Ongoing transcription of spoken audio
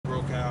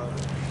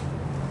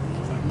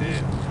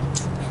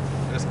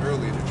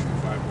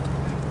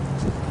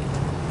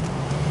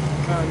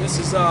This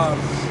is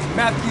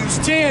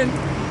Matthew 10,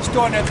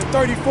 starting at the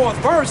 34th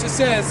verse. It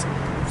says,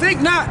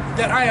 "Think not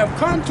that I am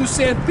come to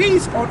send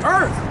peace on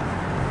earth.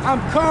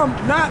 I'm come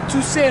not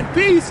to send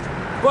peace,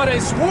 but a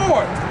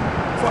sword.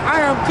 For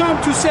I am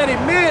come to set a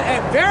man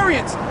at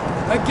variance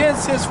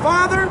against his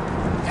father,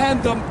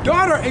 and the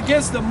daughter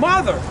against the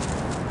mother,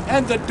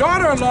 and the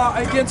daughter-in-law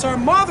against her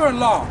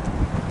mother-in-law.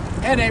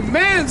 And a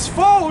man's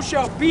foe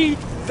shall be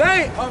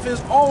they of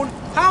his own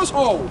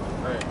household.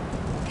 Right.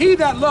 He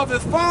that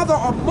loveth father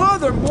or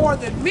mother more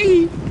than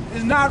me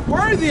is not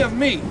worthy of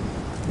me.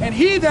 And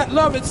he that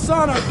loveth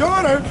son or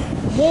daughter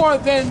more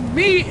than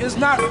me is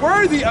not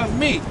worthy of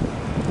me.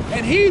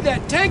 And he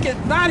that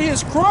taketh not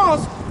his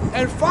cross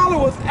and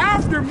followeth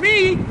after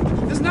me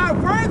is not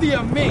worthy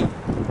of me.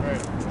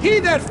 Right. He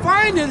that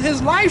findeth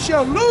his life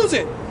shall lose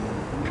it."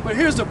 But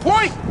here's the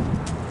point.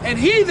 "And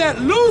he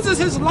that loses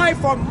his life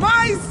for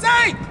my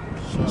sake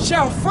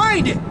shall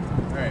find it."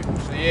 Right.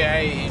 So yeah,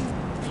 and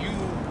you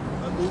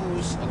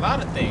lose a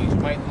lot of things. You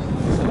might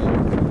lose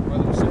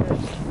brothers, you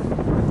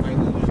might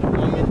lose a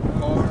woman,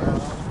 car,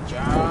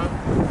 job,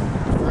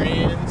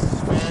 friends,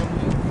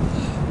 family.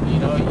 You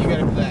know, you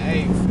gotta be like,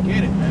 hey,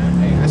 forget it, man.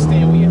 Hey, I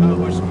stand with you. How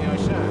much you know,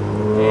 shot?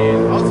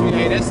 And ultimately,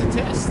 hey, that's the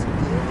test.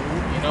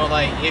 You know,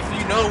 like if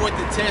you know what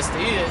the test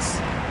is,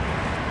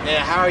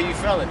 then how are you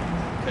feeling?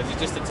 Because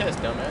it's just a test,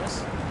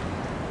 dumbass.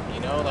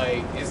 You know,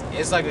 like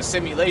it's like a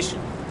simulation,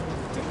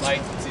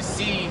 to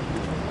see,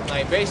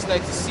 like basically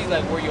to see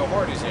like where your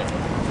heart is at.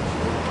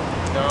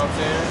 You know what I'm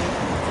saying?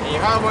 And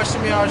Yahweh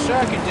Shemi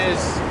Al-Shah can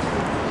just,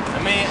 I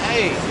mean,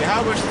 hey,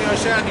 Yahweh Shemi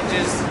Al-Shah can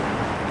just,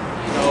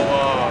 you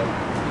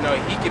know,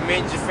 he can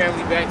mend your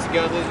family back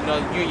together. You know,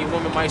 you and your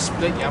woman might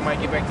split, y'all might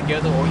get back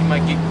together, or he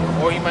might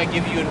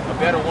give you a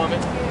better woman.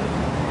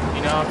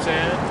 You know what I'm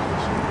saying?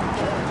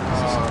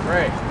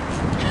 Right.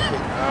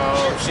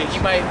 Shit, he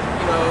might,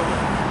 you know,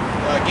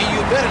 give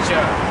you a better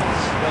job.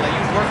 You know, like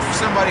you work for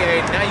somebody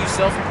and now you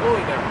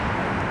self-employed now.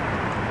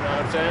 You know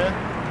what I'm saying?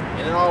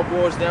 And it all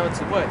boils down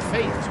to what?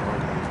 Faith.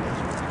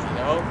 You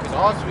know, because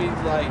ultimately,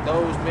 like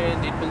those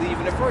men didn't believe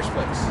in the first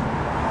place.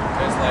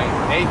 Because like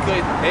they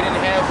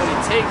didn't have what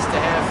it takes to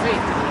have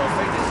faith. You know,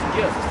 faith is a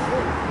gift.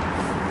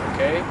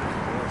 Okay?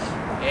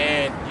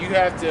 And you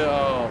have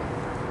to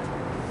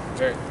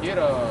get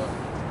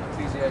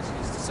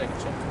Ecclesiastes the second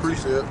chapter.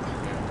 Precept. Yeah.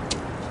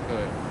 Go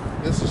ahead.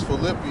 This is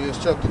Philippians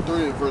chapter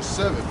 3 and verse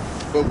 7.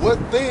 "But what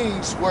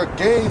things were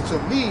gained to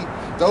me,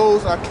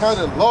 those I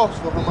counted loss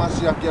for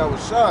Hamashiach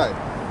Yahushai.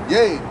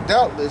 Yea,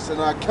 doubtless,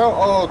 and I count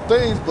all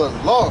things but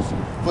loss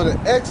for the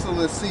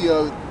excellency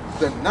of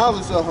the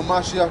knowledge of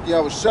Hamashiach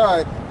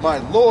Yahushai, my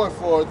Lord,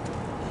 for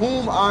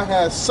whom I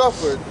have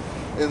suffered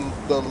in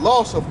the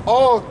loss of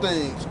all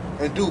things,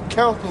 and do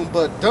count them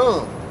but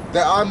dung,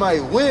 that I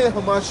might win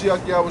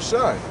Hamashiach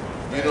Yahushai."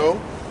 You know?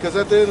 Because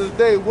at the end of the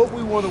day, what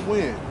we want to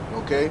win,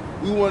 okay?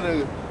 We want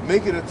to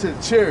make it into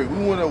the cherry.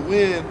 We want to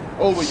win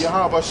over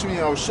Yahweh Shemi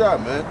Yahushua,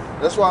 man.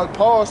 That's why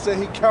Paul said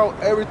he count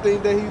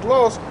everything that he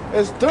lost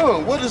as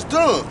done. What is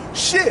done?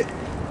 Shit,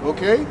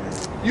 okay?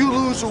 You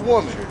lose a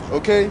woman,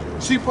 okay?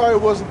 She probably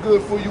wasn't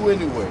good for you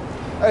anyway.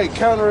 Hey,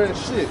 count her as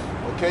shit,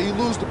 okay? You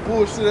lose the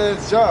bullshit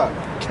ass job.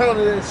 Count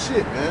it as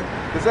shit, man.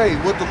 Because, hey,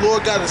 what the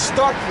Lord got in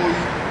stock for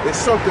you is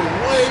something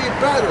way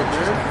better,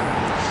 man.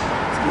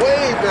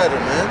 Way better,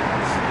 man.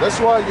 That's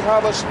why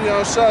Yahweh Shemi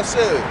Yahushua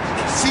said,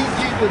 "Seek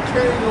ye the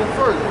kingdom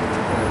first."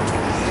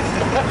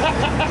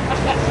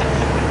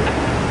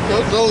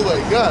 That's no way,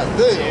 God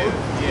damn.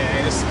 Yeah,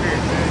 in the spirit,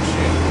 man.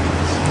 Shit.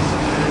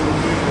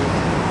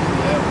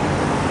 Yeah.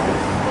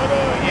 But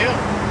yeah.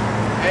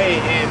 Hey,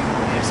 and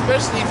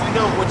especially if you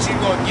know what you're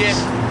gonna get,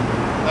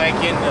 like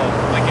in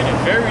the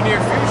very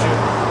near future,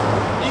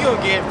 you're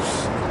gonna get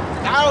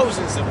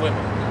thousands of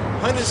women,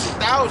 hundreds of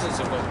thousands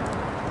of women.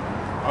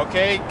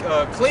 Okay,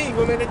 clean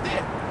women at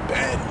that.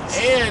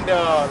 And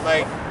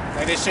like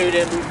they show you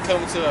that movie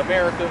Coming to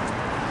America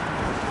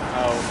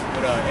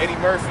with Eddie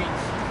Murphy.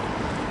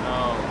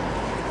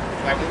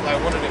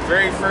 Like one of the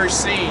very first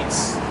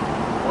scenes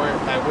where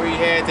he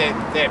had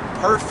that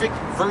perfect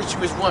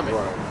virtuous woman.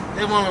 Right.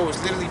 That woman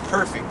was literally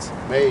perfect.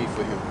 Made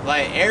for him.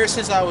 Like ever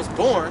since I was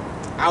born,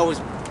 I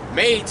was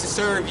made to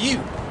serve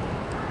you.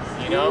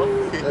 You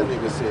know? That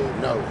nigga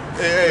said no.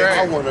 Hey,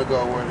 I want to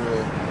go where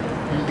the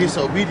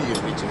disobedient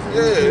bitches.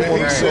 Yeah, You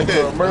want he to said go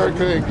to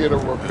America and get a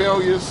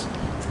rebellious,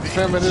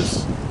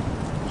 feminist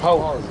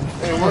hoe.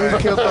 And what he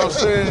kept on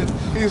saying,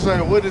 he's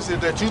like, "What is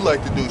it that you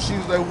like to do?" She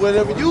was like,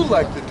 "Whatever you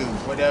like to do."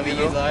 Whatever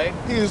you like.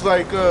 He was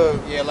like,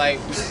 Yeah, like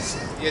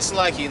it's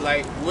like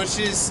which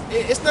is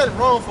it's nothing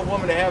wrong for a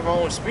woman to have her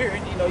own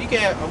spirit. You know,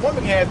 a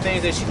woman can have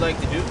things that she like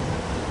to do.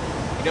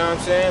 You know what I'm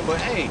saying? But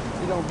hey,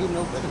 You don't get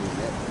no better than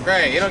that.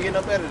 right, you don't get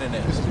no better than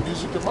that. It's the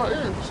music to my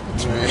ears.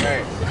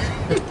 Right.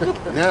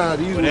 Now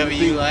these Whatever women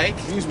you think,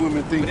 like. These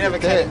women think Whatever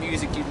that, kind that of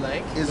music you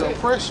like. is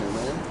oppression,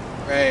 man.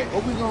 Right.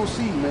 What we gonna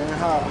see, man?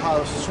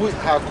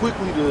 How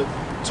quickly the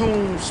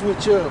tunes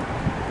switch up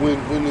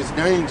when it's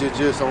danger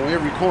just on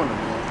every corner,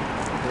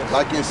 man.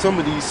 Like in some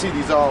of these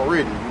cities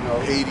already, you know.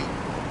 Haiti.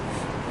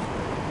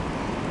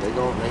 They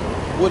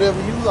whatever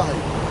you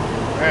like.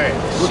 Right.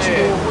 What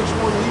you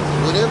want to eat?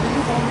 Whatever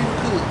you want me to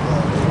cook.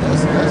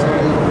 That's how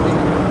it be.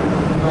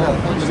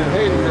 Niggas in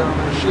Haiti down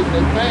there shitting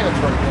their pants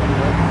right now,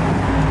 man.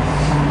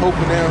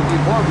 Hoping they don't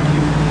get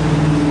barbecue.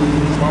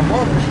 My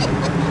mama.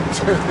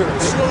 So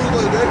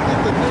like that get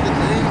the nigga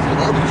name for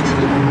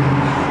barbecue.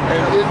 And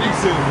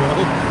indecent,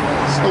 bro.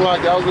 So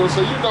like I was gonna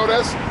say,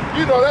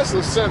 that's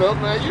a setup,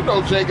 man. You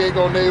know Jake ain't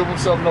gonna name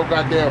himself no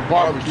goddamn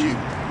barbecue.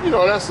 You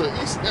know that's a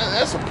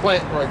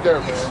plant right there,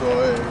 man. So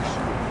ass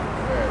shit.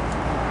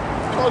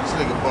 Call this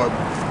nigga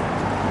barbecue.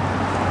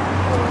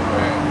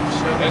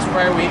 Shit, that's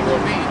probably where he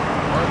gonna be.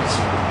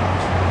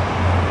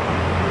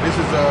 This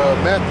is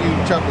Matthew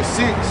chapter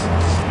 6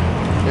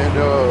 and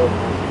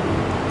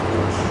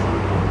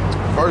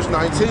verse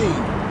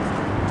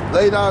 19.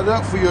 Lay not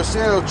up for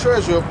yourselves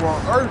treasure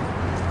upon earth,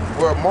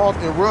 where moth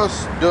and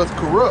rust doth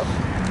corrupt,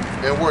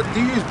 and where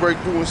thieves break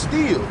through and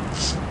steal.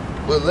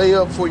 But lay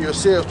up for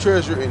yourselves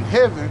treasure in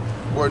heaven,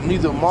 where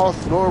neither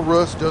moth nor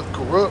rust doth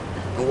corrupt,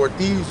 and where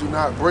thieves do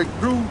not break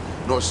through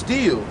nor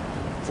steal.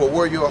 For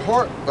where your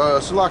heart,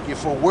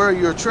 for where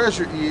your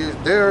treasure is,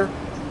 there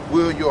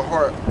will your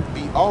heart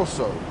be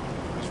also.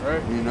 That's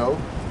right. You know,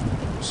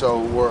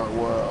 so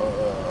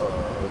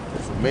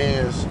if a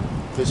man's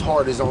his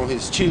heart is on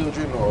his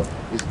children or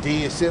is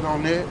dead set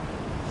on that,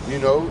 you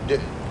know,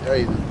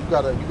 hey, you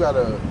gotta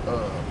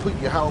put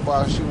your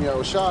Yahweh Shem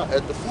Yahushua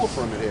at the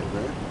forefront of that,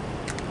 man.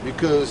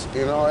 Because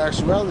in all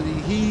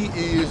actuality, he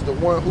is the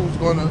one who's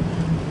gonna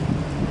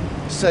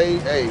say,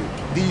 hey,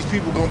 these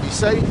people gonna be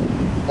safe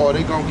or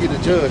they gonna get a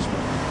judgment.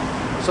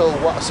 So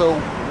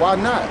why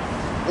not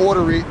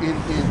order it in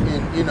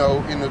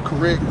the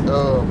correct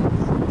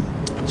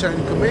chain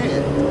of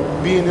command,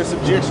 being in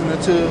subjection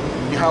to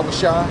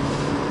Yahushua,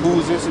 who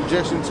is in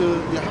subjection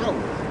to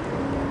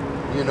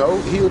Yahweh. You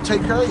know, he'll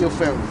take care of your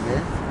family,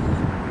 man.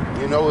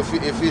 You know, if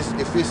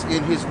it's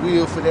in his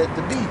will for that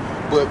to be.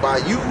 But by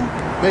you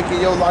making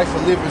your life a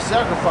living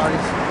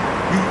sacrifice,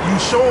 you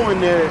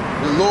showing that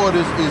the Lord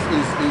is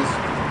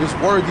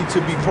worthy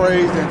to be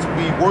praised and to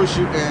be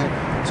worshipped and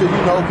to,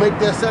 you know, make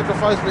that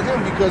sacrifice for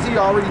him because he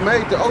already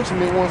made the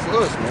ultimate one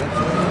for us, man.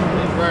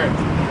 That's right.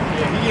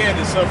 Yeah, he had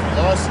to suffer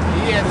loss.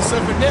 He had to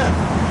suffer death.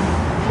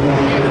 He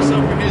had to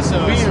suffer his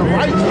being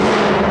righteous.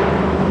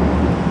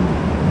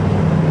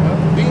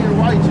 Being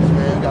righteous,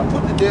 man. Got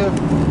put to death.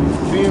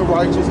 Being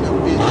righteous. And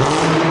in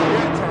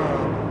that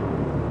time,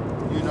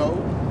 you know,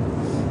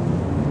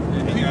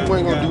 people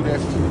ain't gonna do that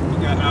for you.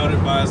 He got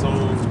outed by his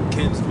own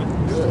kinsmen.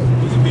 Yeah.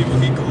 These are people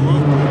he grew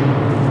up with.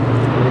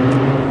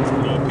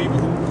 You know, people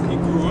who he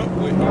grew up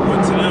with. He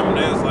went to them and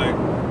they was like, I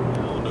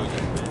don't know you,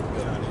 man.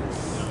 Get out of here.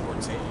 You're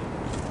 14.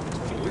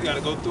 So we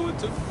gotta go through it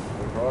too.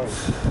 Right.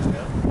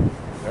 Yeah.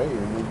 Hey,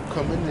 and when you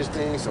come in this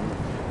thing,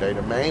 they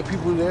the main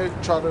people that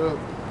try to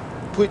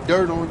put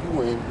dirt on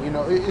you, and you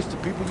know it's the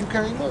people you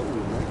came up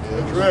with, man. Yeah,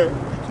 That's right.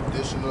 The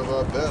condition of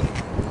our battle.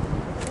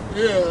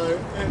 Yeah,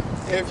 and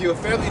if your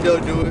family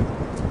don't do it,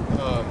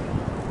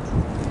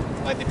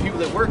 like the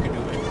people at work can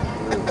do it.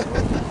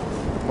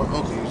 My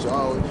uncle used to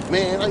always,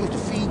 man, I used to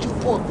feed you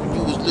pork when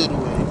you was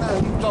little, and now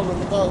you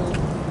talking about,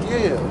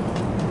 yeah,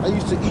 I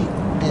used to eat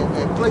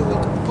and play with,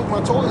 put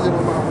my toys in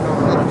my mouth when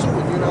I was little too,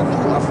 and then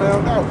I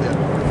found out that.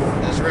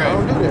 That's right. I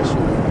don't do that shit.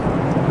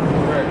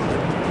 Right.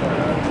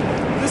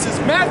 This is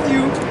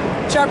Matthew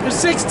chapter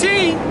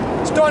 16,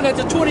 starting at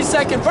the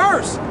 22nd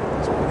verse.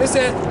 It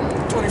said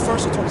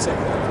 21st or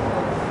 22nd?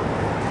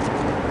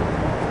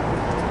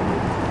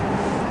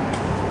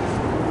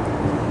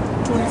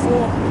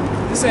 24.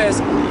 It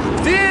says,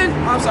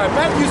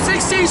 Matthew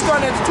 16,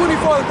 starting at the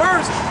 24th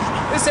verse.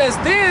 It says,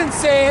 then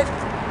said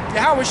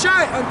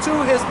Yahushua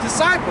unto his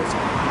disciples,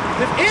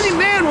 if any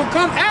man will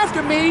come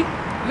after me,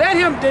 let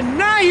him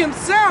deny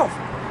himself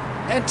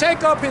and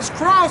take up his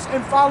cross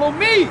and follow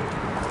me.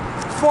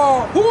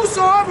 For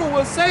whosoever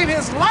will save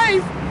his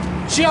life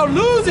shall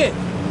lose it,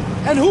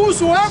 and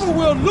whosoever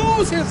will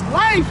lose his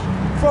life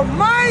for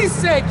my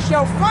sake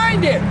shall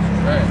find it.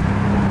 Right.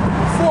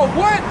 For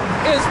what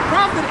is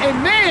profit a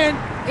man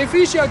if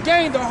he shall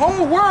gain the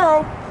whole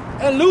world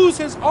and lose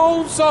his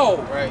own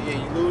soul? Right,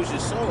 yeah, you lose your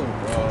soul,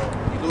 bro.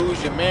 You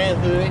lose your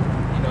manhood.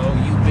 You know,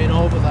 you've been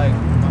over like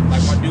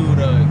my dude,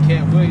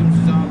 Cat Williams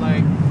is all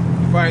like,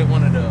 he's probably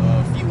one of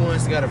the few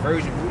ones that got a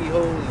virgin booty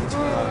hole in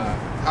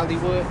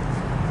Hollywood.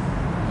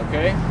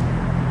 Okay?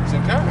 So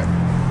God,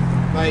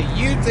 like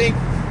you think,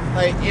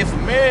 like if a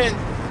man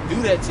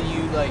do that to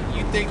you, like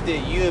you think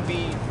that you'll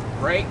be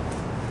right?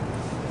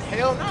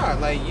 Hell nah.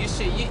 Like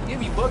you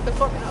be bucked the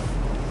fuck out.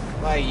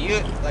 Like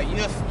you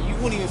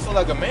wouldn't even feel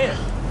like a man.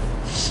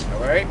 All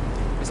right?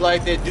 It's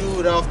like that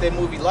dude off that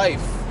movie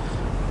Life.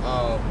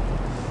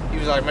 He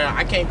was like, man,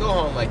 I can't go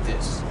home like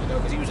this, you know,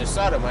 because he was a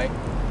sodomite.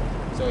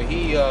 So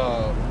he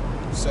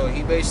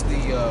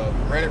basically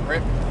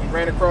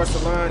ran across the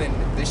line and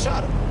they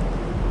shot him.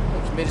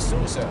 He committed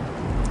suicide.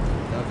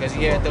 You know, because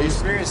he had those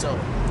spirits on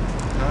him.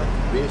 Huh?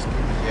 Biscuit.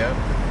 Yeah.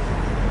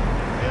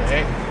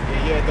 Yeah,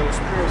 he had those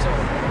spirits on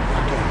him.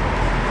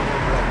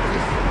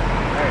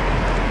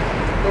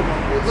 Look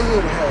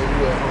at how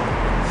you at home.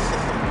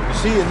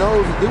 seeing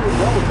those, that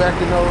was back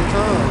in those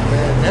times,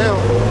 man. Now,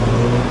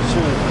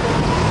 shoot,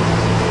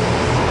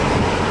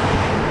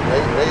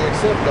 they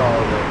accept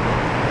all that.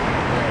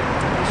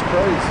 It's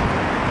crazy.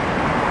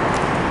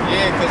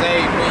 Yeah, cause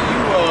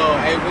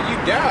when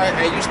you die,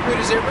 your spirit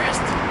is at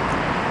rest.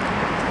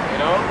 You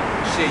know,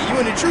 shit, you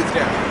in the truth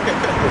now.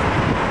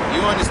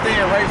 You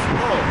understand right from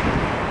wrong.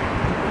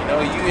 You know,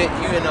 you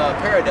in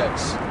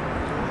paradise.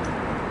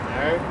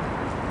 All right,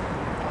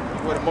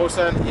 you where the Most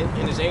High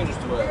and His angels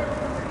dwell.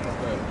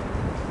 Okay.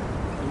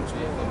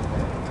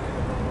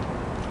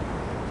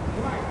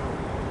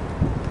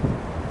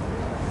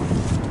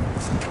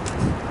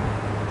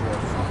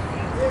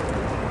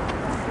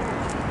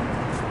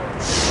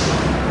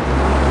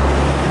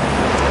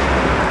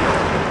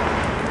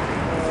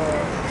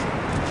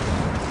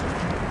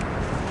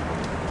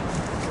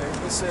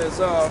 It says,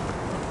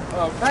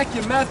 back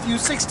in Matthew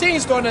 16,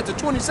 starting at the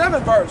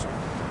 27th verse,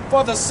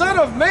 for the Son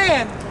of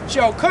Man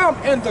shall come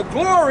in the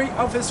glory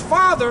of his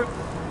Father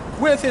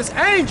with his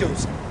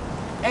angels,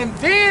 and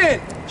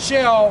then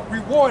shall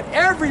reward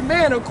every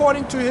man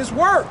according to his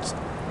works.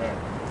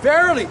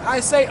 Verily, I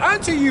say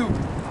unto you,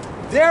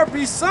 there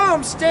be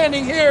some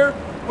standing here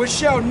which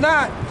shall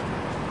not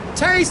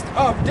taste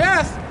of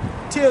death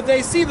till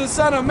they see the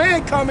Son of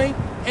Man coming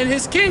in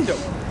his kingdom.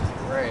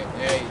 Right,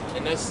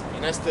 and that's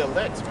the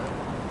elect, man.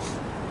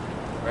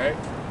 Right?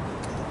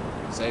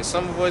 Say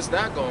some of us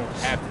not gonna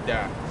have to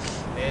die,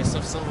 and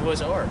some of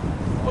us are,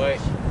 but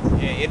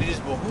it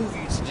just behoove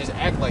you to just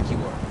act like you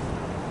are.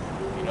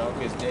 You know,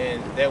 because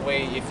then that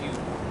way, if you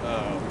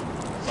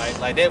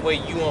like that way,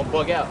 you won't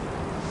bug out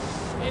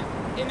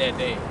in that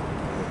day.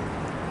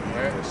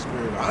 Right?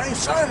 Spirit. I ain't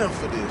signing up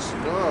for this, you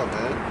know,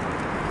 man.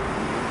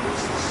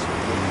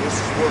 This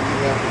is what we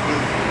have to do.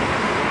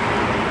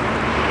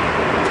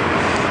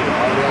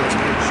 I like to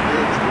get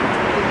spiritual.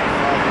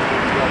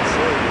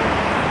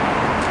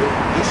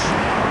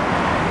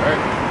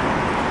 Right.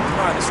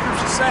 The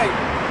scriptures say,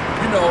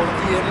 you know,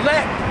 the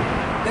elect,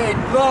 they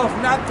love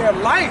not their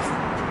life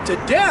to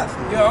death,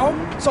 you know.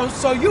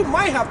 So you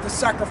might have to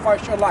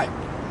sacrifice your life.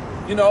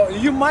 You know,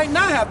 you might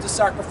not have to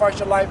sacrifice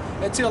your life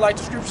until, like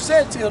the scripture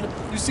said, till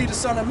you see the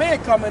Son of Man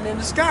coming in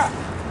the sky.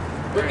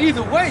 But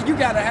either way, you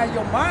got to have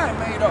your mind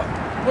made up.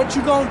 What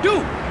you gonna do?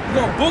 You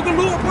gonna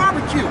boogaloo or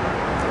barbecue?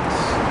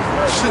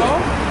 You know?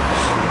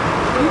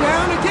 Be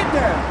down and get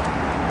down.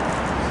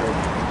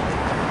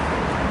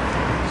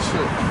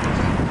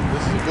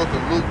 This is the book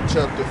of Luke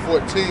chapter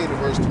 14 and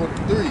verse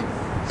 23.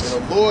 And the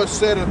Lord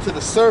said unto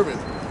the servant,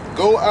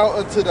 go out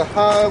unto the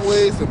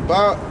highways and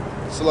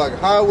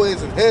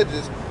highways and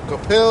hedges,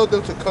 compel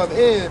them to come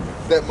in,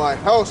 that my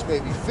house may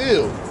be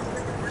filled.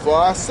 For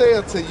I say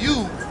unto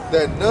you,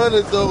 that none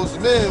of those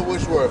men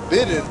which were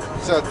bidden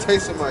shall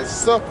taste of my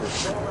supper.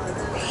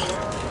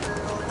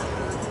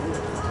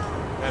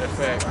 Matter of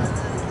fact, I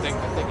think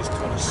it's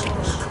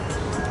 26.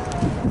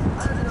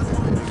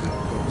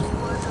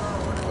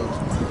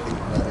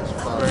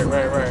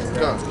 Right.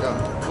 Yeah.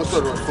 Let's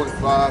start at verse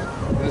 25.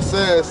 And it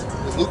says,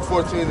 it's Luke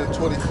 14 and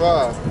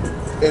 25.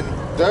 And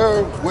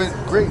there went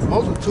great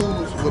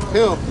multitudes with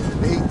him,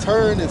 and he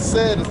turned and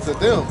said unto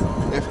them,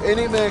 if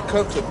any man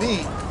come to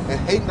me, and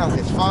hate not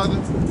his father,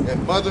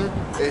 and mother,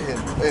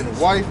 and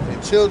wife,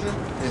 and children,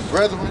 and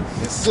brethren,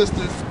 and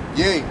sisters,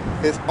 yea,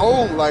 his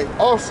own life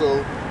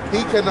also,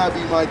 he cannot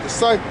be my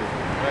disciple.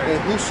 And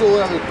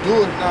whosoever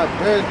doeth not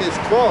bear his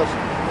cross,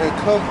 and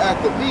come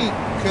after me,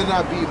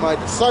 cannot be my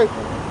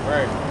disciple.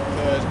 Right,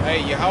 because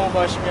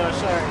Yahweh Shemi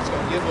Ashar is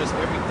gonna give us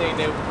everything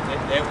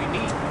that we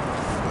need.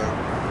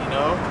 You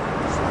know,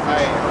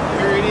 like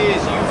here it is,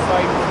 you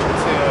fight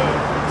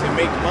to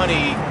make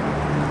money.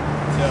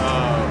 To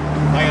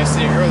like I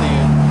said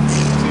earlier,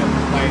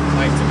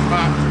 to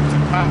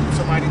pop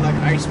somebody like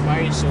Ice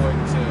Spice or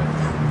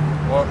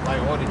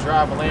to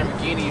drive a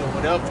Lamborghini or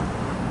whatever.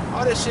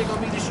 All that shit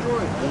gonna be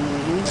destroyed.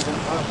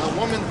 A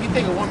woman, you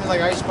think a woman like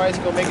Ice Spice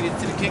gonna make it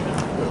to the kingdom?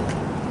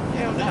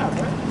 Hell nah,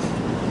 bro.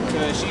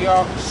 Because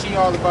she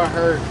all about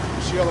her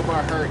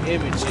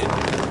image and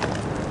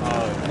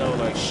you know,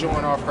 like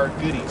showing off her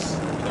goodies.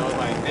 You know,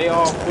 like they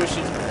all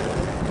pushing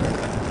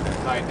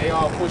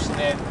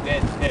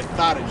that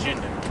thought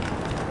agenda.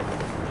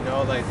 You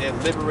know, like that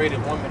liberated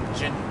woman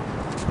agenda.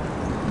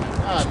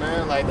 Nah,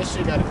 man, like that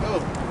shit gotta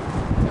go.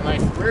 And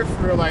like for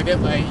real, like that,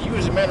 like you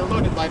as a man of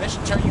Lord, like that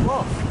should turn you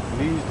off.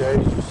 These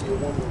days, you see a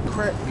woman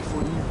crack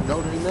before you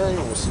know their name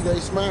or see they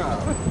smile.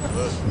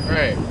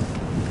 Right.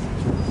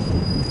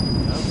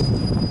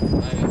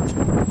 It's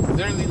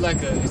literally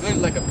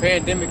like a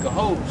pandemic of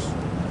hoes.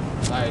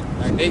 Like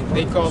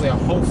they call it a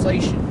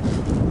hoeflation.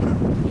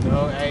 You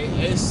know,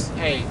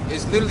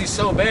 it's literally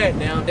so bad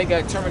now. They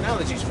got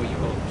terminologies for you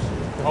hoes.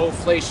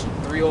 Hoeflation,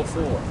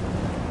 304.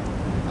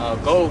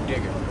 Gold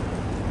digger.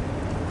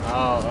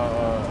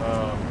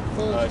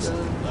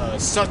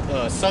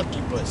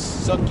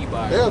 Succubus.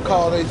 They'll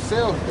call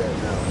themselves that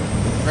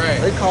now. Right.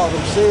 They call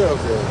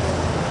themselves that.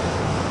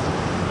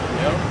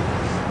 Yep.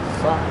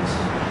 Fox.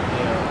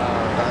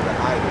 Yeah. Not the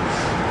idols.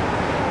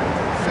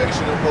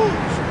 Affection of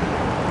hoes.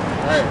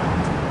 Right.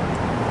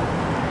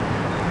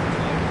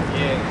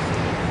 Yeah.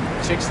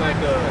 chicks like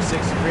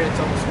Sexy Red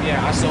told me,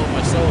 yeah, I sold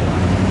my soul.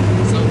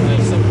 So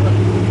what?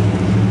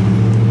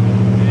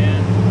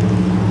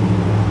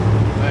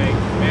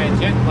 Man,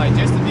 like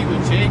just to be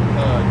with Jake,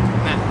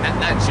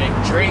 not Jake,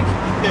 Drake,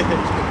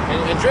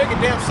 and Drake a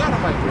damn son.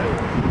 I'm like, bro.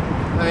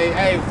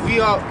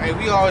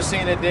 We all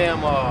seen that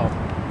damn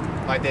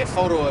like that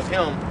photo of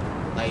him.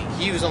 Like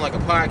he was on like a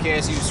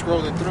podcast, he was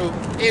scrolling through.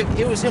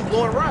 It was him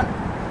blowing rock.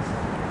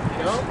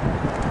 You know?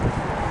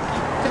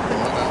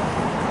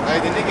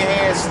 Like the nigga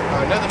has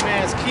another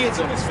man's kids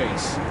on his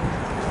face.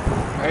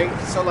 Right?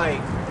 So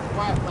like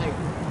why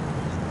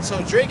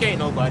so Drake ain't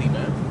nobody,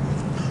 man.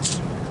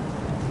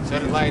 So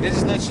like this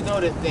just lets you know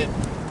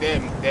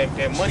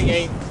that money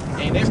ain't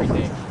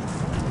everything.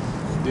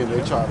 Then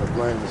they try to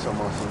blame it so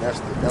much, and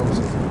that was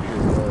his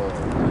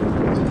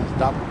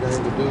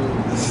doppelganger dude.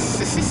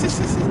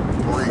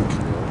 Break.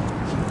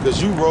 Because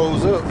you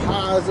rose up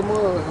high as a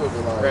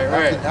motherfucker. Like,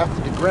 right.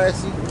 After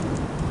Degrassi,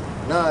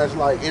 now it's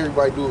like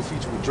everybody do a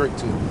feature with Drake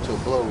to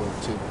blow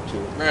and to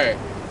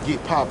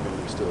get popping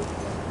and stuff.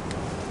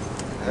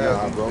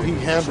 Nah, bro, he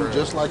handled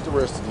just like the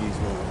rest of these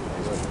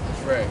motherfuckers.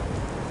 That's right.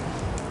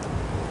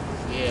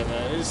 Yeah,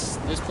 man, this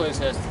place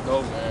has to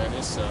go, man.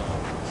 It's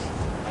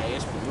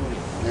polluted.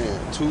 Man,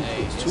 too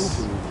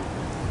polluted.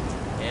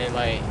 And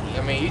like,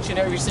 I mean, each and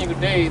every single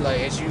day,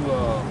 like as you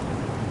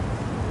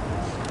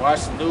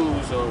watch the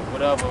news or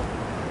whatever,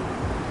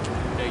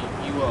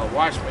 you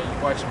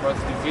watching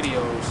brothers do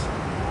videos.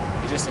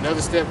 It's just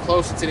another step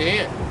closer to the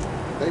end.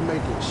 They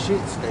making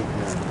shit steak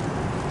now.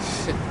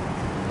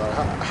 Like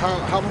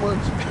how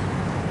much?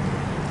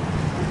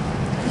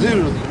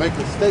 Literally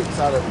making steaks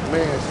out of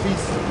man's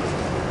feces.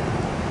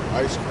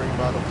 Ice cream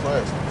out of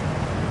plastic.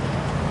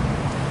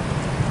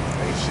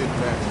 Ain't shit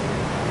natural.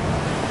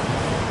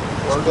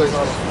 Burgers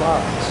out of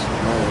flies.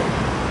 Man,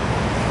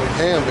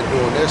 Ham been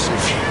doing that shit.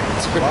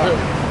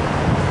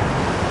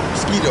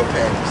 Mosquito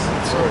patties.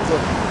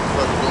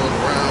 Fucking going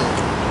around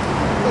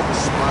like a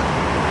spot.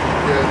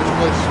 Yeah, this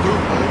place is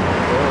stupid, man.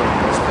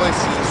 This place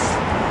is.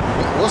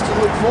 What's to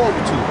look forward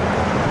to?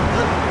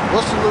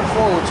 What's to look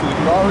forward to?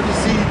 You already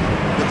see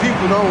the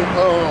people don't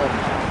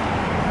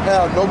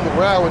have no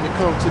morale when it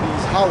comes to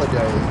these holidays.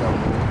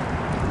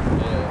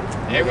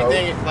 Yeah.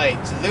 Everything, like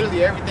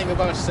literally everything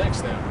about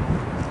sex now.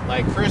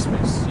 Like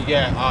Christmas, you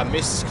got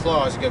Mrs.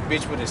 Claus, you got a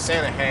bitch with a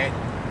Santa hat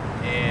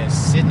and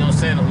sitting on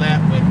Santa's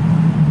lap with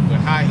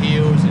high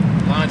heels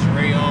and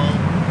lingerie on.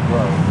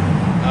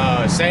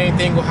 Right. Same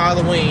thing with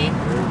Halloween.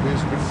 Every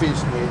bitch with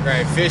fishnets.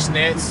 Right,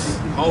 fishnets,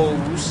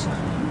 hoes.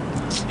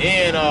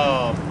 Then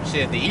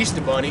the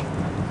Easter Bunny.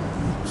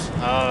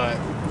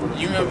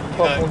 You remember?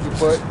 Puff on your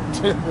butt.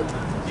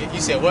 You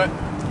said what?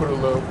 Put a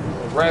little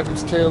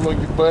rabbit's tail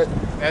on your butt.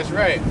 That's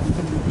right.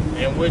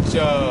 And which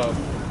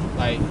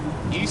like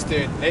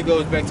Easter, that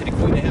goes back to the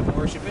Queen of Heaven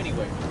worship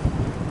anyway.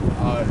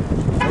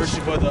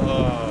 Worship of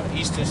the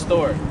Eastern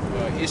Star,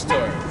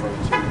 Ishtar.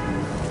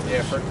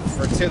 Yeah,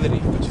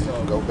 fertility.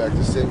 So, go back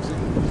to sex.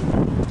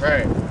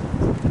 Right.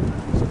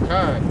 So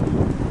kind.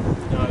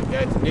 You know,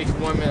 that Nick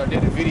woman, I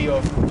did a video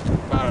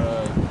about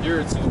a year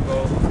or two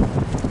ago.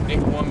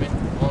 Nick woman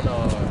on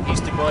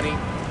Easter Bunny,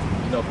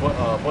 you know,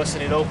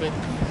 busting it open.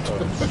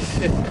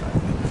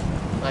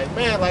 Like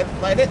man,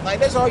 like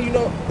that's all you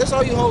know. That's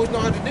all you hoes know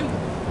how to do.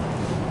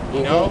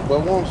 You know,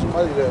 but want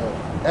somebody to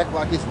act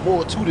like it's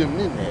more to them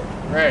than that.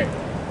 Right.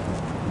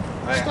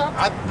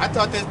 I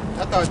thought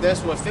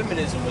that's what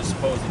feminism was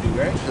supposed to do,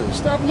 right?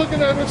 Stop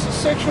looking at us as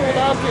sexual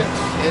objects.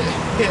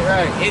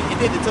 Right. It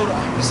did the total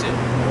opposite.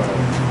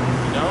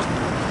 You know?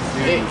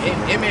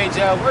 It made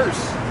y'all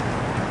worse.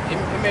 It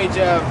made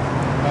y'all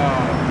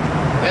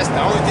that's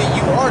the only thing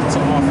you are to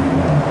offer.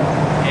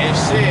 And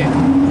shit.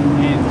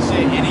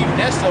 And even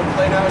that so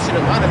played out, shit, a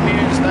lot of men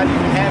just not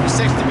even having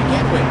sex to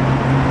begin with.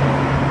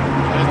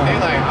 They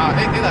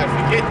like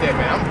forget that,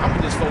 man. I'm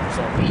just focused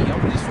on me.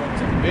 I'm just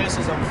focused on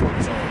business. I'm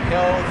focused on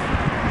health.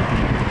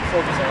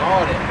 Focus on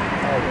all that.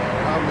 Oh, well,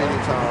 how many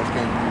times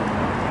can you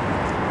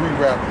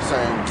re-rap the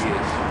same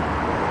dish?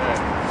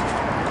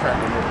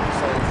 Cracking up the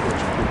same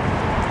fish.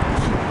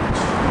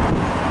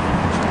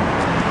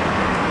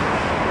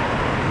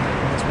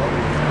 That's what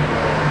we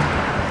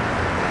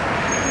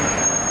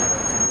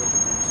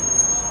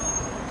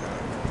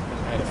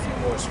I had a few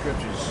more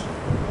scriptures.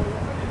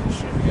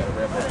 Shit, we gotta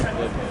wrap up the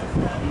clip, man.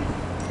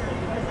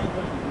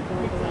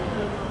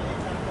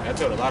 I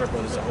told a lot of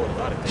brothers to hold a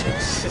lot of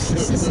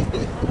things.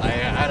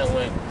 I done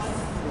went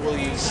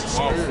fully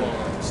off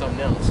on something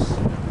else.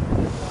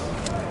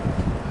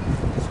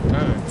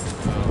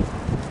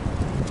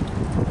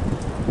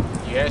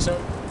 You had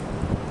something?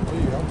 Oh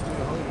yeah, I'm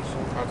still hungry. So.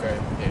 Okay,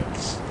 yeah.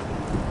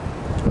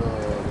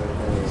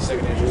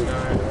 Second interest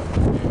nine. Yeah.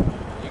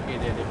 You can get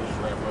that if it's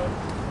wrap up.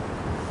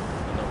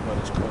 I know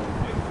brothers cool.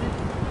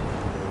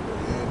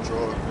 Yeah,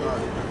 draw a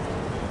card.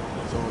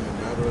 It's only a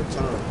matter of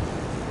time.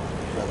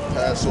 Got to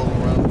pass all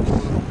around the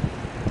corner.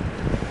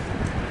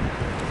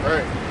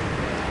 Right.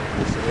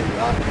 So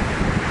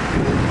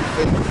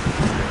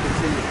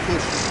continue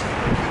pushing.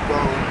 Keep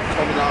on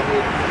coming out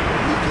here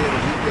week in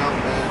and week out,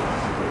 man.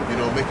 You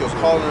know, make your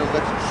calling and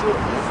election short,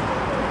 man.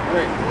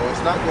 Right. Well,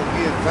 it's not gonna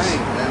be in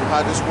vain, man. How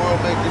this world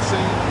make it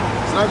seem,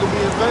 it's not gonna be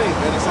in vain,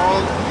 man. It's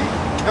all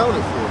counted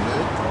for,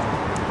 man.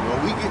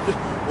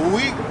 When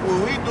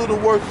we do the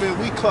work, man,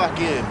 we clock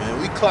in, man.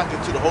 We clock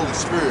into the Holy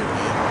Spirit,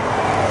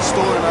 man.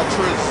 Storing our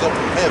treasures up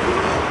in heaven,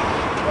 man.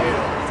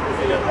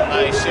 Yeah.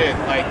 Like shit,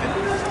 like the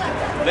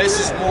less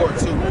is more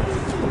too.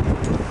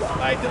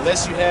 Like the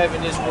less you have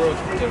in this world,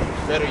 the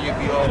better you'll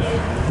be off. You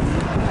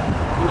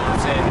know what I'm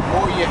saying? The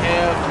more you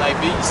have, like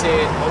Biggie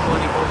said, more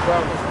money, more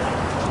problems.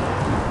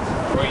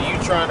 Or you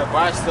trying to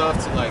buy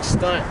stuff to like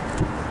stunt,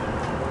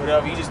 or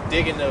whatever, you just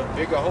digging a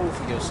bigger hole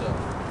for yourself.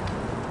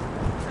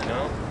 You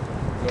know?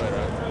 Go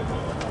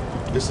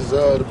ahead, This is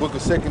the book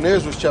of 2nd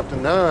Ezra, chapter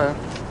 9.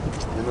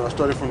 I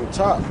started from the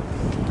top.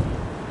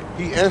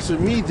 He answered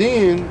me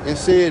then and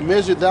said,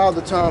 measure thou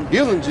the time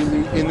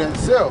diligently in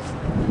itself.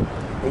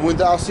 And when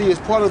thou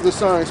seest part of the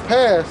signs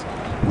pass,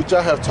 which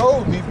I have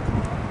told thee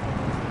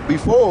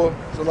before,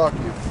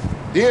 Salakia,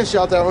 then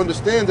shalt thou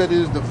understand that it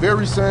is the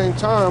very same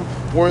time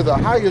where the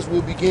highest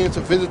will begin to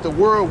visit the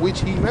world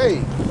which he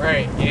made.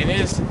 Right, and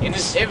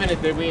it's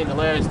evident that we're in the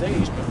last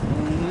days, man.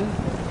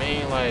 I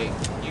mean, like,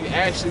 you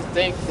actually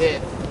think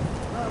that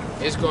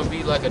it's going to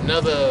be like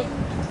another,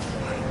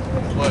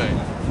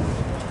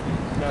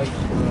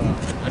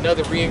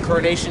 another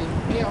reincarnation?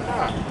 Hell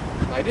nah.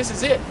 Like, this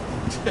is it.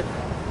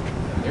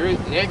 There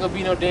ain't going to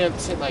be no damn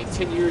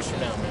 10 years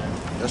from now, man.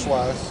 That's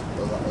why it's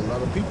a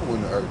lot of people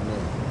in the earth now.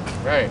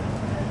 Right.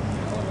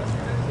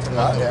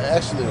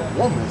 Actually, a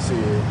woman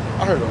said,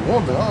 I heard a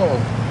woman,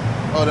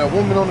 that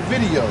woman on the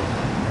video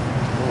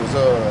was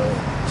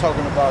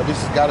talking about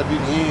this has got to be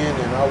the end,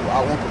 and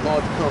I want the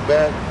Lord to come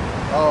back,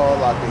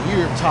 like a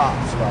year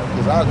tops, like,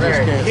 because I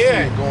just can't see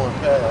it going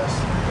past.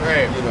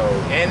 Right. You know.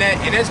 And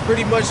that's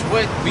pretty much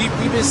what we've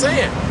been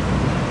saying.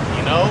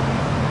 You know?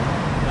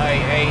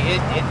 Like,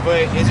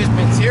 but it's just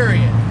been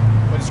tearing.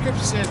 But the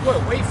scripture says what?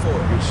 Wait for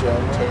it. It shall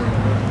return.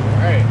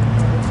 Right.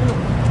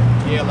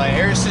 Yeah, like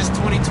ever since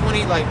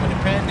 2020, like when the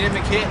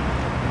pandemic hit,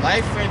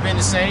 life ain't been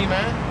the same,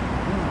 man.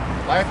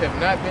 Life have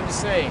not been the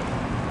same.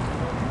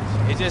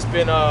 It's just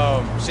been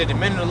shit, the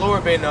men of the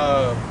Lord been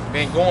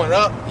going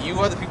up, you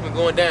other people been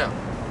going down.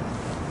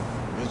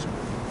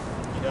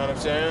 You know what I'm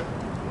saying?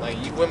 Like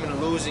you women are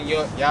losing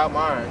y'all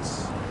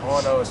minds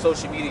on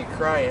social media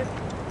crying.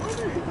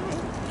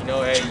 You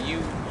know, hey, you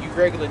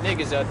regular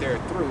niggas out there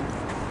are through.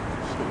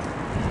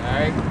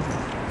 Alright?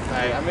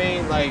 Like, I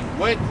mean, like,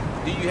 what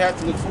do you have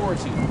to look forward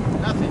to?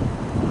 Nothing.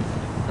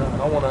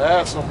 I want to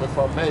add something if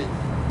I may.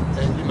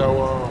 And, you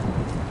know,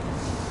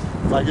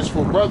 like it's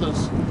for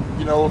brothers,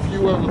 you know, if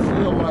you ever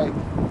feel like,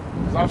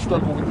 because I've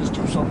struggled with this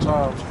too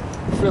sometimes,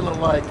 feeling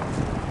like,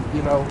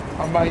 you know,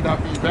 I might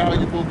not be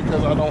valuable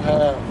because I don't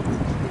have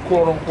the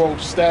quote-unquote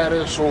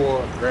status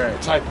or the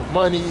type of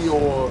money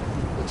or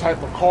the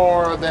type of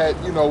car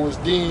that, you know, is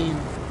deemed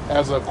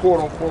as a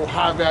quote-unquote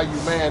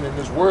high-value man in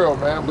this world,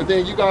 man. But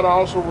then you got to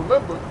also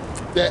remember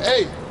that,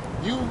 hey,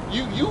 you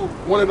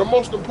one of the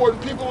most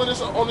important people on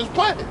this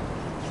planet.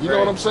 You know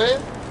what I'm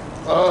saying?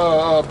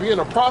 Being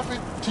a prophet,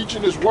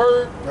 teaching his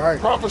word,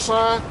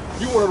 prophesying,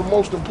 you one of the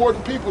most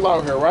important people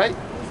out here, right?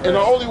 And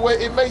the only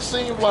way it may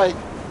seem like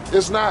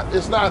it's not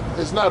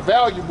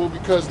valuable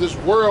because this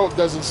world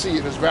doesn't see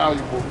it as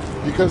valuable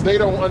because they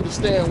don't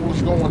understand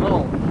what's going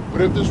on. But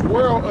if this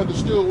world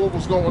understood what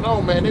was going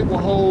on, man, it will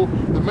hold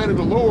the men of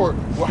the Lord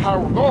with high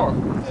regard.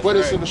 But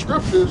it's in the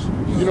scriptures,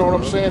 you know what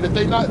I'm saying, that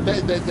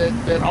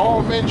that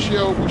all men we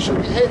should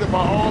be hated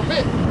by all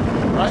men,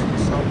 right?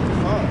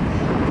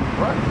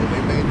 Right.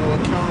 They made no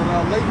account of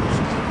our labors.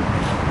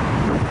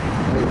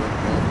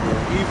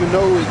 Even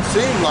though it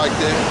seemed like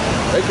that,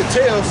 they could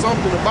tell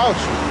something about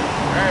you.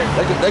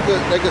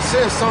 They could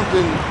sense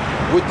something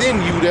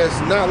within you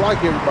that's not like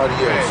everybody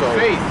else. So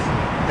faith.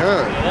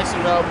 Yeah, that's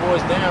what it all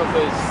boils down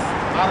because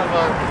a lot of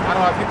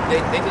our people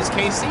they just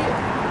can't see it.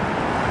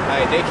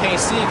 Like they can't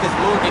see it because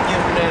the Lord can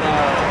give them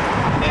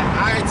that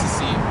eye to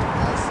see it.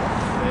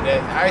 And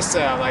that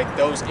eyesight, like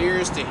those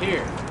ears to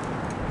hear.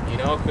 You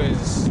know,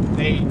 because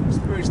they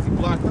spiritually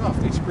blocked off.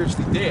 They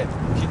spiritually dead.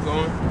 Keep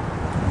going.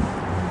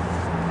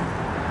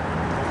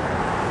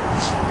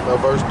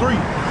 Verse 3.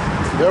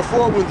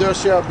 Therefore, when there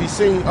shall be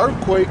seen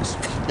earthquakes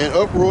and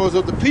uproars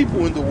of the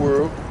people in the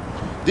world,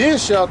 then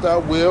shalt thou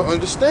well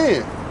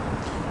understand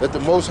that the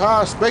Most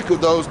High spake of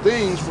those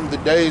things from the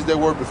days that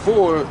were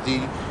before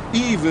thee,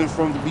 even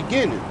from the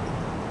beginning.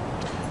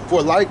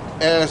 For like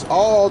as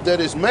all that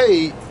is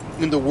made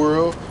in the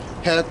world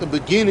hath a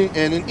beginning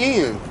and an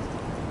end,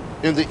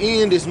 and the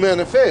end is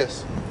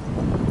manifest,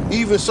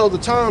 even so the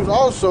times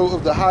also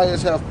of the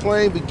highest have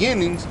plain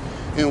beginnings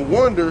and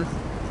wonder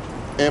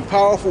and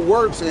powerful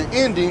works and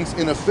endings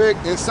in effect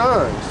and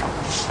signs.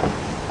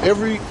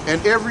 Every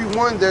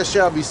one that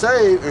shall be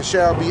saved and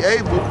shall be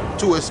able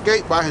to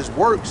escape by his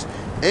works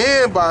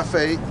and by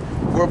faith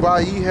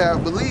whereby ye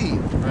have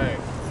believed. Right.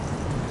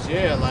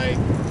 Yeah, like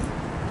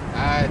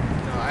I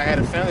had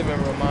a family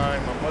member of mine,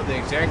 my mother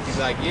exactly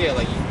like, yeah,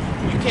 like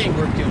you can't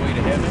work your way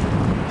to heaven.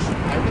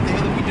 Like what the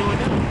hell are we doing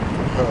now?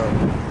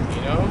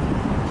 You know?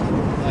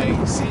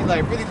 Like see,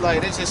 like really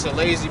like that's just a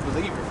lazy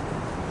believer.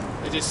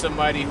 it's just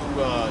somebody who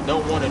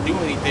don't want to do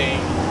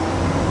anything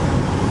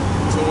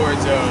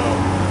towards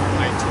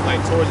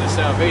towards their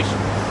salvation.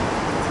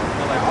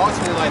 And like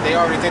ultimately, like they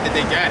already think that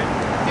they got it,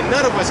 and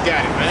none of us got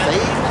it, man.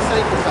 Saved and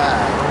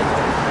sanctified.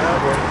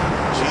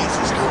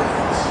 Jesus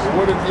Christ. Well,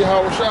 what did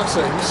Yahweh Shah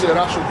say? He said,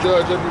 I shall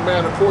judge every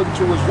man according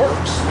to his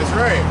works. That's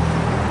right.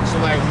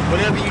 So like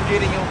whatever you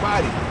did in your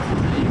body,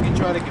 you can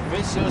try to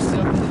convince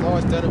yourself that the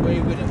Lord's done away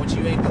with it. What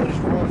you ain't doing is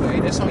wrong, but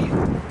hey, that's on you.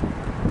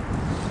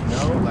 You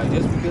know, like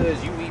just because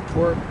you eat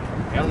pork,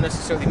 that don't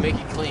necessarily make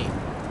you clean.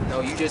 No,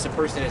 you just a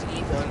person that's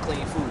eating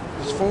unclean food.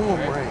 It's form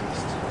right?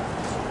 raised.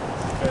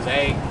 Cause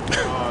hey,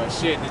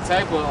 shit, the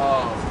type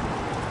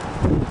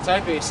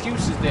of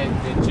excuses that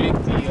Jake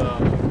be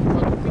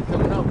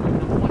coming up with,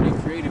 number one, they're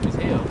creative as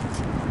hell,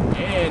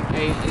 and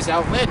hey, it's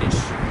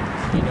outlandish.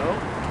 You know,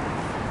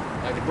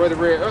 like the brother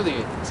read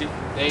earlier,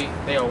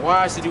 they are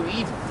wise to do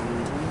evil,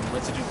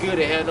 but to do good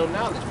they have no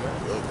knowledge, man.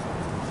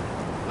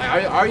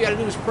 Like all you gotta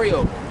do is pray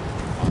over.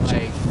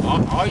 Like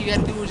all you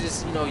gotta do is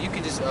just you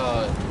can just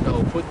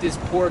put this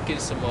pork in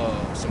some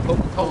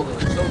Coca-Cola or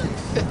something.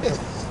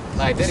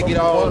 Like that'll get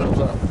all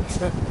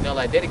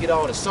that'll get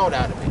all the salt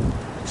out of it.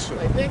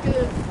 Like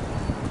nigga,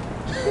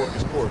 Pork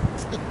is pork.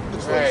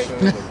 It's right. like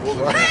saying the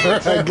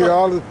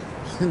bullet.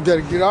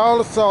 Gotta get all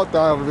the salt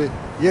out of it.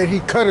 Yet he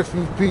cut a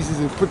few pieces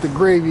and put the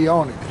gravy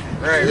on it.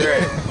 Right.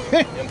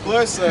 And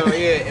plus, He's a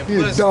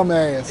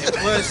dumbass. And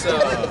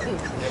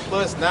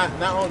plus, not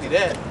only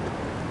that,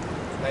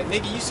 like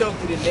nigga, you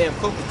soaked it in damn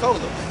Coca-Cola.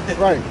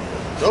 Right.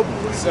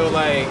 So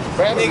like,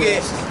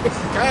 nigga,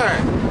 God,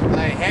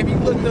 like, have you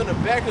looked on the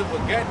back of a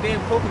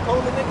goddamn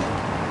Coca-Cola, nigga?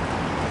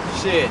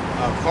 Shit,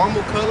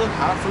 caramel color,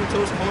 high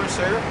fructose corn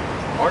syrup,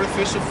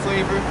 artificial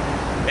flavor,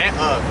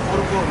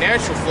 quote unquote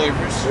natural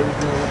flavors.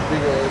 Everything is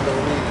bigger and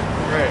don't need it.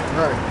 Right.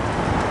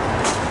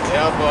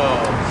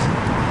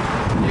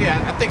 Yeah,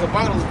 I think a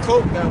bottle of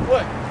Coke got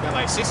what? Got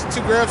like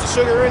 62 grams of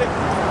sugar in it?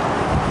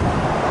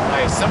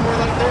 Like somewhere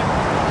like that?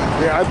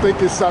 Yeah, I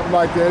think it's something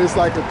like that. It's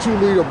like a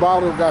 2-liter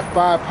bottle got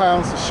 5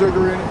 pounds of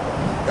sugar in it.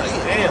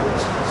 Damn.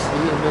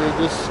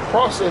 This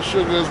processed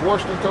sugar is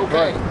worse than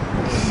cocaine.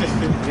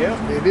 Yep.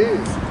 It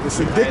is. It's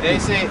addictive. They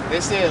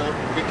say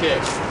good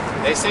catch.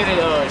 They say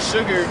that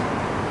sugar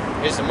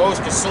is the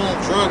most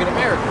consumed drug in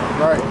America.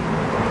 Right.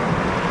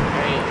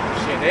 Hey,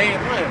 shit, they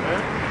ain't lying,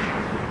 man.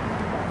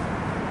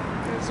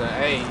 Cause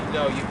hey,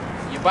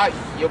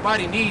 your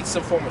body needs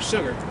some form of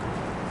sugar,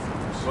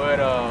 but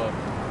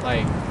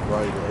like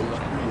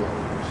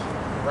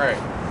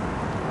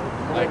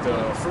like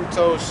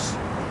fructose,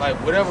 like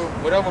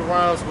whatever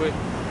rhymes with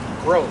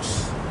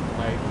gross,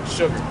 like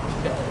sugar.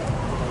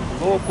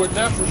 The Lord put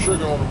natural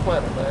sugar on the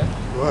planet, man.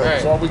 Right.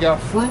 That's why we got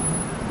fruit,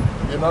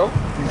 You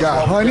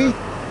got honey.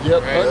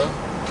 Yep, Right. honey.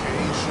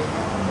 Cane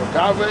sugar,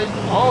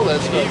 agave, all that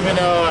stuff.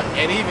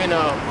 And even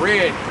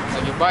bread,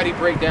 like your body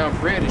break down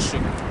bread as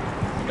sugar.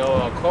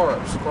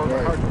 Carbs,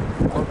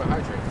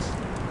 carbohydrates.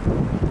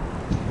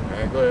 All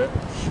right, go ahead.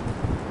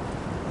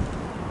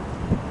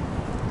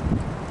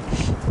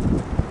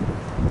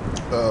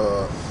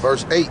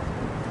 Verse 8.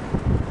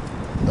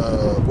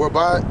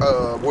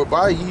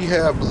 Whereby ye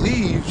have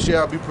believed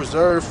shall be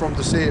preserved from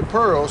the said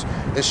pearls,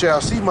 and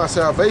shall see my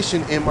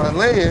salvation in my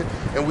land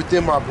and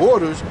within my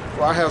borders,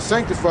 for I have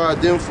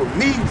sanctified them for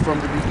me from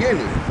the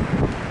beginning.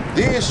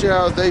 Then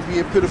shall they be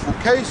in pitiful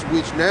case,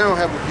 which now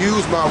have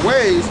abused my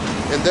ways,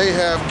 and they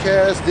have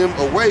cast them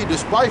away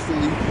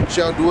despitefully,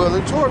 shall dwell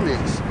in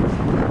torments.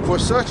 For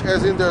such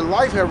as in their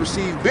life have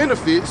received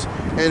benefits,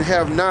 and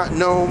have not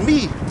known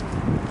me.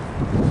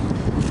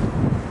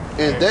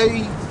 And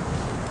they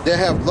that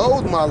have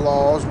loathed my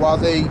laws while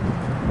they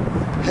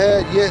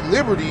had yet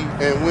liberty,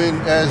 and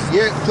when as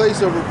yet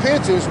place of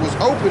repentance was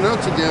open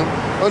unto them,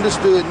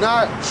 understood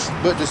not,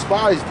 but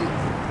despised it.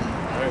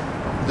 Right.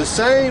 The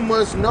same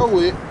must know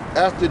it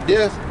after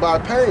death by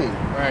pain.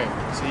 Right.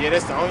 So yeah,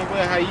 that's the only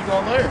way how you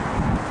gonna learn.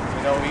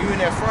 When you in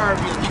that fire,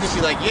 you can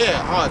be like,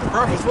 yeah, the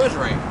prophets was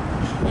right.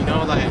 Like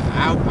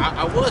I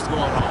was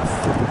going off.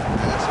 You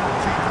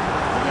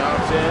know what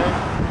I'm saying?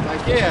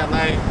 Like yeah,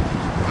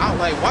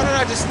 why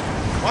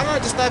don't I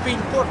just stop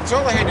eating pork? That's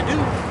all I had to do.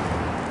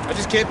 I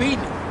just kept eating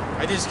it.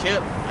 I just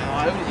kept.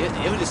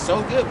 It was just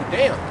so good, but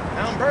damn,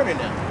 now I'm burning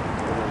now.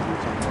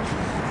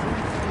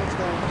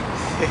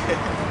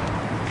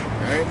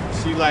 Right?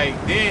 See, like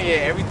then,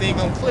 yeah, everything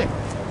gonna click.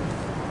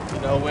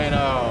 When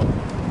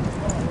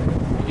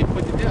you get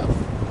put to death.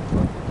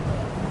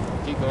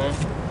 Keep going.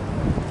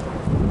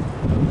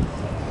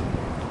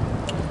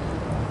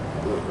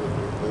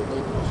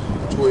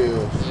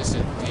 12.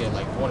 Listen, yeah,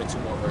 like 1 or 2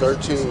 more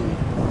verses. 13,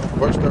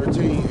 verse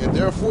 13, and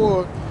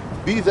therefore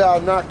be thou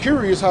not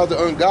curious how the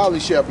ungodly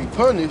shall be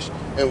punished,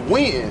 and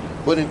when,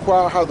 but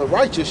inquire how the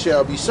righteous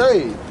shall be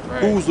saved,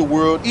 Right. whose the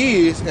world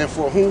is, and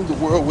for whom the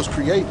world was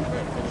created.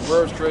 Right. The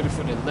world was created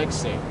for the elect's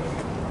sake.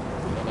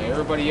 Like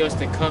everybody else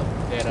that come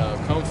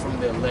from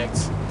the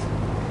elect,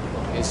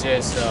 it's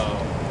just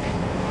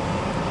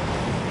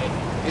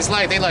it's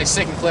like they like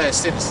second-class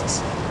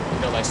citizens,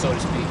 like so to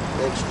speak.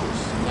 Extras.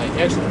 Like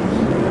extras.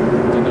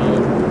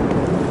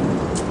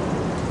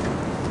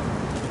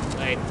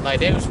 Like Like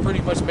they was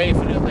pretty much made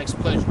for the elect's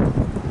pleasure.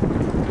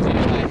 Cause they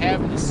like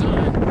having a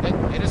son,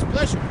 that is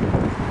pleasure.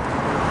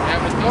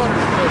 Having a daughter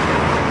is pleasure.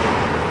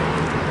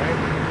 Right?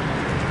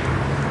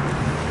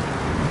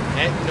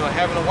 And you know,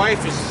 having a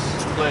wife is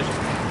pleasure.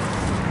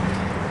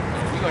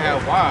 We gonna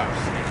have wives.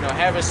 You know,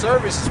 having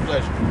service is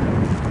pleasure.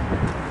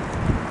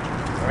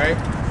 Right?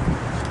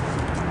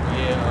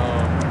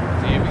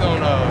 Yeah, we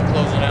gonna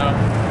close it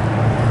out.